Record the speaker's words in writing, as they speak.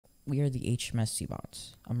We are the HMS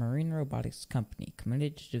SeaBots, a marine robotics company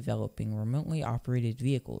committed to developing remotely operated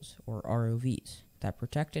vehicles, or ROVs, that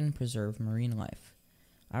protect and preserve marine life.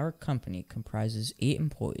 Our company comprises 8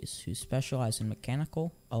 employees who specialize in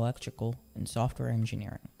mechanical, electrical, and software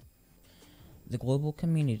engineering. The global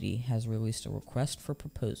community has released a request for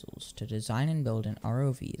proposals to design and build an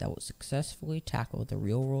ROV that will successfully tackle the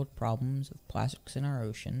real-world problems of plastics in our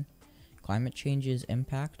ocean, climate change's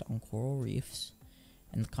impact on coral reefs,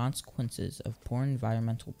 and the consequences of poor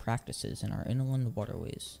environmental practices in our inland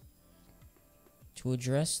waterways. To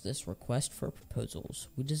address this request for proposals,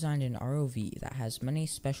 we designed an ROV that has many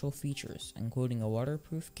special features, including a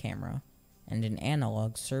waterproof camera and an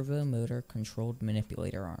analog servo motor controlled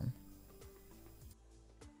manipulator arm.